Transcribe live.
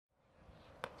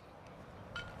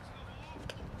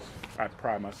I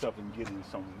pride myself in getting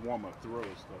some warm-up throws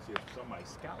because if somebody's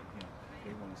scouting him,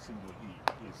 they want to see what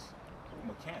his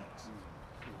mechanics.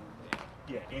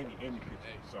 Yeah, any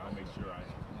pitcher. So I make sure I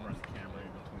run the camera in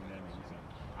between innings, and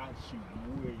I shoot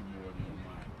way more than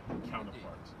my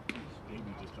counterparts. They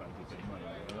be just trying to get their money.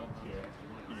 They don't care.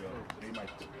 You know, they might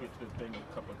hit the thing a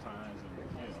couple of times, and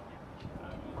they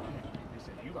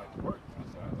said, "You like to work?" I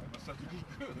said, "I like myself to be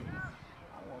good.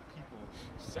 I want people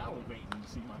salivating to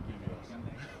see my videos."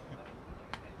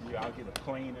 Yeah, I'll get a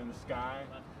plane in the sky,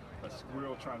 a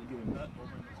squirrel trying to get a nut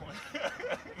over in the corner.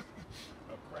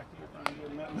 A crackhead trying to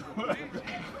get a nut.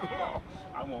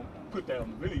 I won't put that on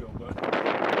the video, but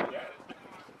yeah.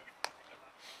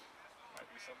 Might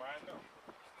be somebody I know.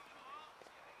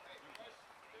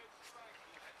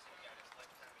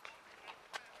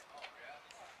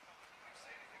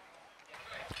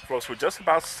 Folks, we're just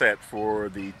about set for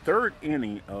the third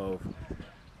inning of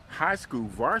high school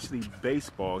varsity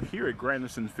baseball here at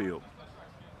Granderson Field.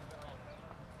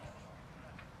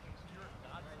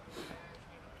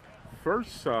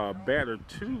 First batter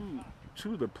to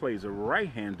the plate is a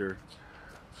right-hander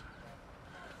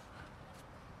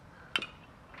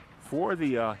for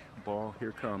the ball.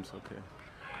 Here comes, okay,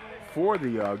 for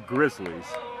the Grizzlies.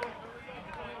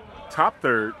 Top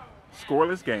third,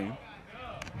 scoreless game.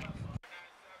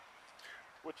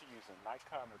 What you using,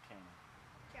 Nikon or Canon?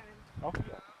 Canon. Oh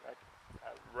yeah.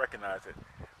 I recognize it.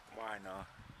 Mine,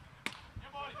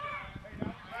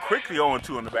 quickly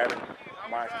 0-2 on the batter.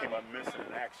 Mine came up missing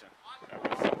in action. That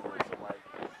was somebody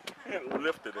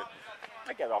lifted it.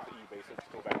 I got it off the eBay, so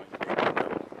just go back on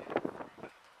eBay.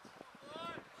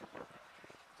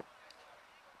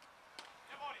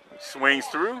 Swings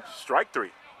through, strike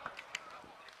three.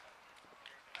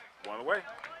 One away.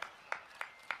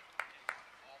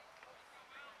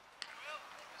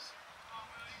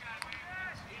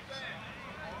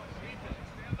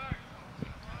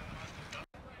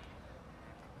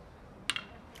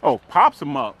 Oh, pops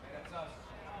him up.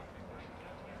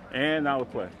 And now the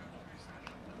play.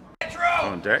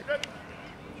 On deck.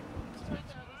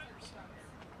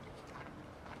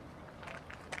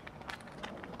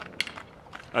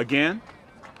 Again.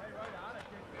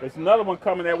 There's another one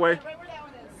coming that way.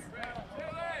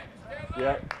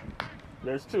 Yeah.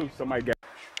 There's two. Somebody got.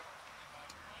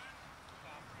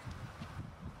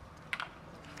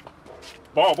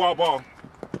 Ball.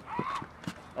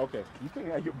 Okay, you can't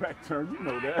have your back turned, you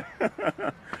know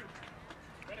that.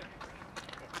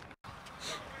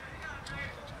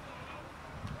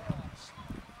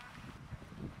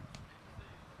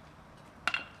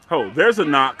 Oh, there's a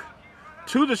knock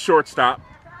to the shortstop,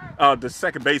 the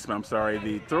second baseman, I'm sorry.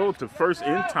 The throw to first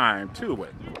in time, 2 away.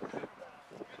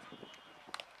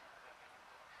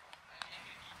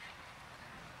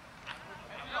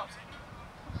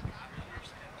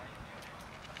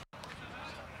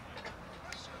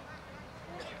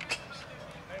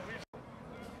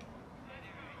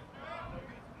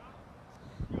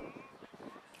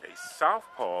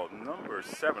 Southpaw, number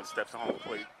 7, steps on the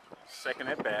plate. Second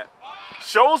at bat.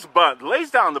 Shows bunt, lays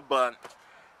down the bunt,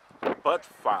 but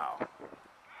foul.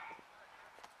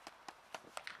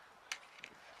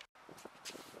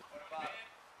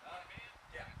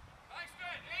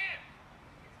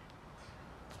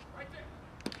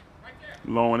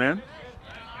 Low and in.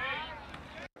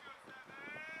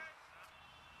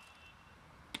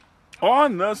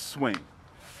 On the swing.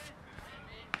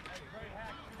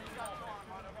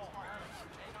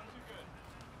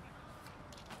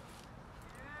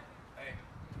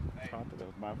 That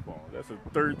was my fault. That's the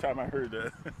third time I heard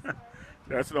that.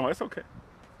 That's okay.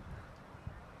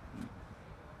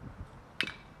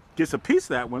 Gets a piece of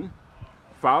that one,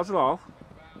 fouls it off,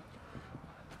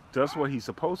 does what he's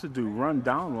supposed to do, run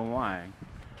down the line,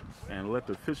 and let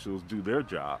the officials do their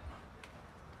job.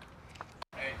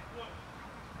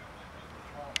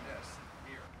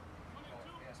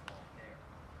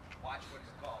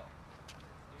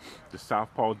 The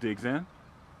southpaw digs in.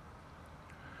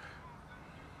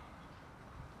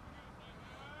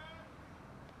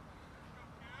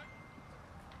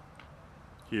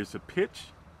 Here's a pitch.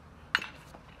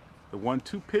 The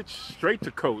 1-2 pitch straight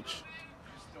to coach.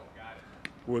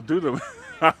 We'll do the.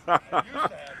 After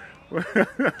the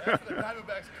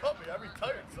Diamondbacks cut me, I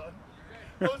retired, son.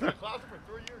 I was in the closet for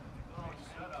 3 years. Oh,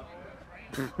 shut up.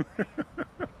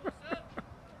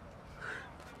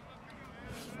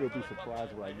 You'll be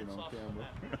surprised when I get on camera.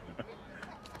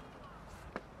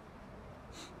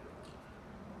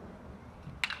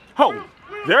 Oh,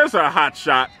 there's a hot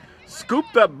shot.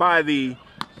 Scooped up by the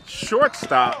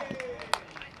shortstop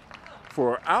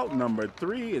for out number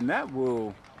 3, and that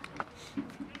will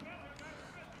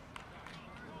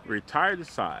Retire the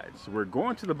sides. We're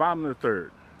going to the bottom of the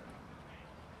third.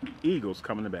 Eagles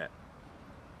coming to bat.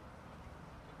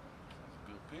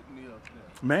 Good pick me up there.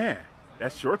 Man,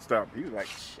 that shortstop, he was like,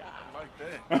 I like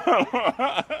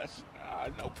that.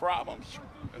 no problem.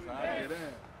 That's how I get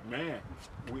in. Man,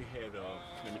 we had,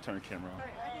 let me turn the camera on.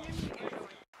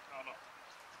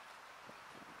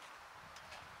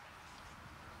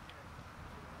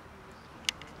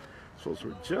 So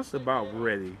we're just about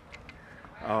ready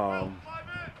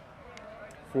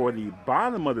for the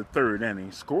bottom of the third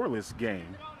inning, scoreless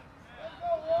game.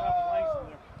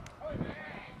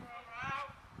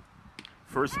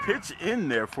 First pitch in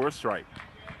there for a strike.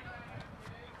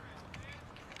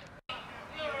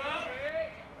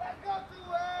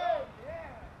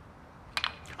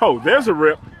 Oh, there's a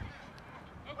rip.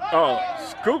 Oh,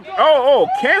 scoop. Oh,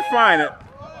 can't find it.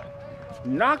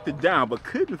 Knocked it down, but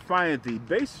couldn't find it. The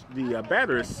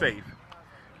batter is safe.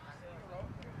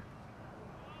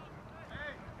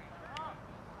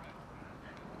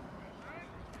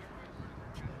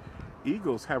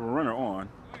 Eagles have a runner on.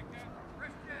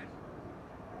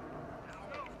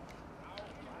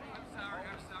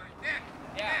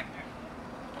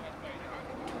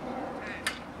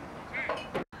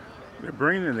 They're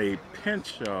bringing in a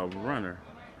pinch runner.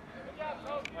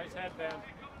 Nice headband.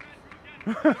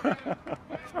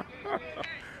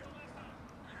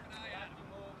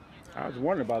 I was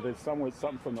wondering about this.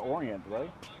 Something from the Orient,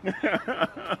 right?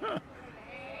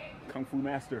 Kung Fu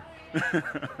Master.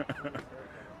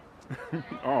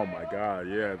 Oh my God,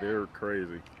 yeah, they're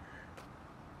crazy.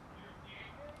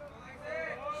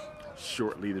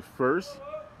 Short lead at first.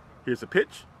 Here's a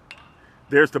pitch.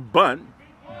 There's the bunt.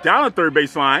 Down the third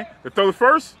base line. The throw to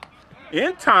first.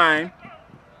 In time.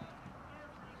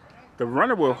 The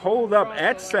runner will hold up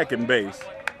at second base.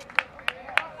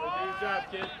 Good job,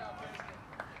 kid.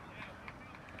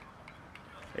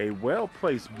 A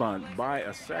well-placed bunt by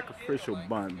a sacrificial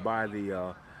bunt by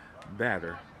the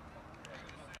batter.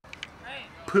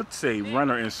 Puts a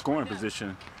runner in scoring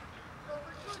position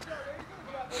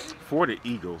for the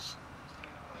Eagles.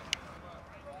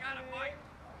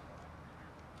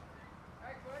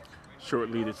 Short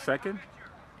lead at second.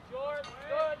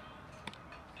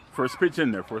 First pitch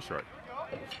in there for a strike.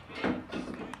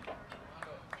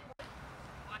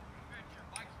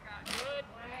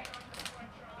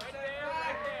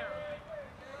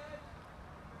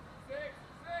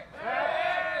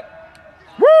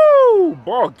 Woo!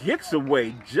 Ball gets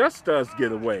away, just does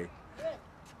get away.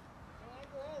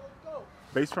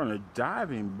 Base runner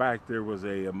diving back. There was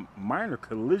a minor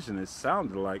collision. It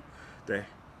sounded like the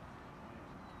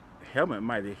helmet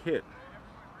might have hit.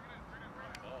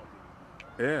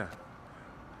 Yeah.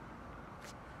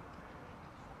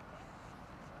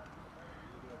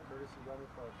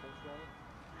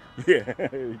 Yeah,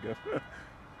 there you go.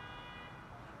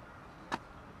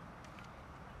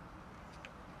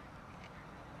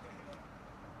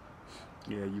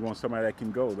 Yeah, you want somebody that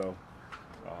can go though.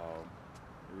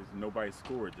 There's nobody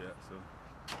scored yet, so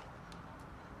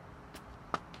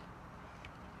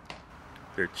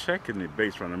they're checking the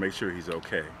base runner to make sure he's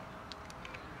okay.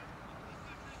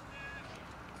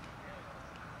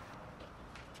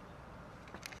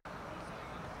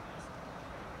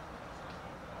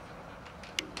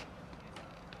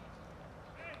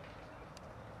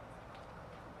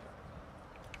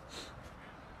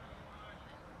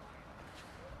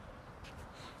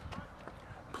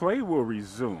 Play will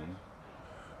resume.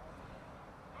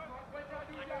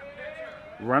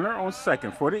 Runner on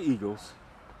second for the Eagles.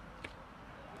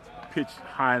 Pitch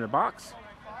high in the box.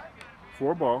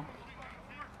 4 ball.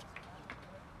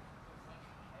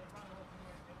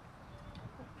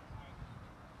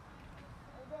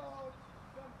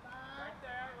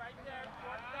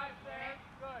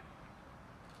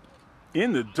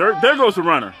 In the dirt. There goes the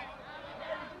runner.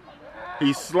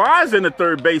 He slides into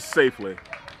third base safely.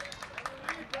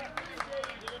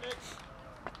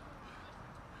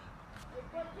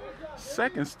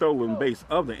 Second stolen base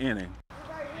of the inning.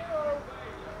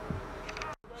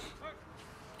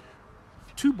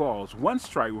 2 balls, 1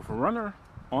 strike with a runner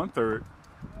on third.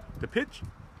 The pitch.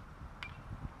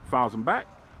 Fouls him back.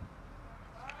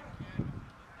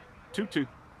 2-2.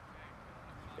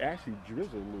 Actually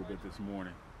drizzled a little bit this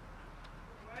morning.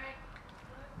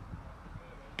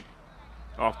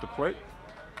 Off the plate.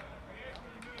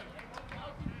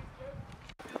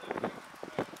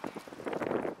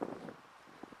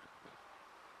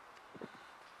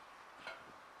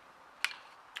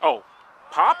 Oh,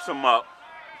 pops him up.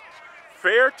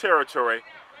 Fair territory.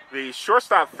 The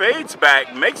shortstop fades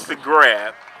back, makes the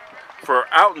grab for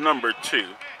out number 2.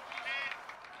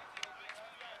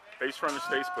 Base runner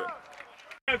stays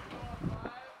put.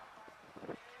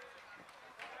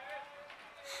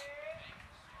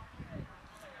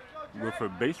 with a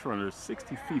base runner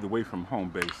 60 feet away from home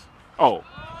base. Oh,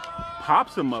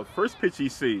 pops him up. First pitch he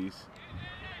sees.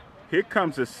 Here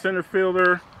comes the center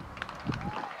fielder.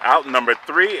 Out number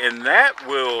 3, and that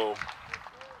will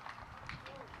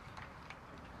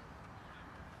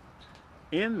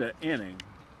end the inning.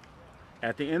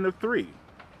 At the end of 3,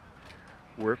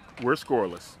 we're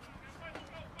scoreless.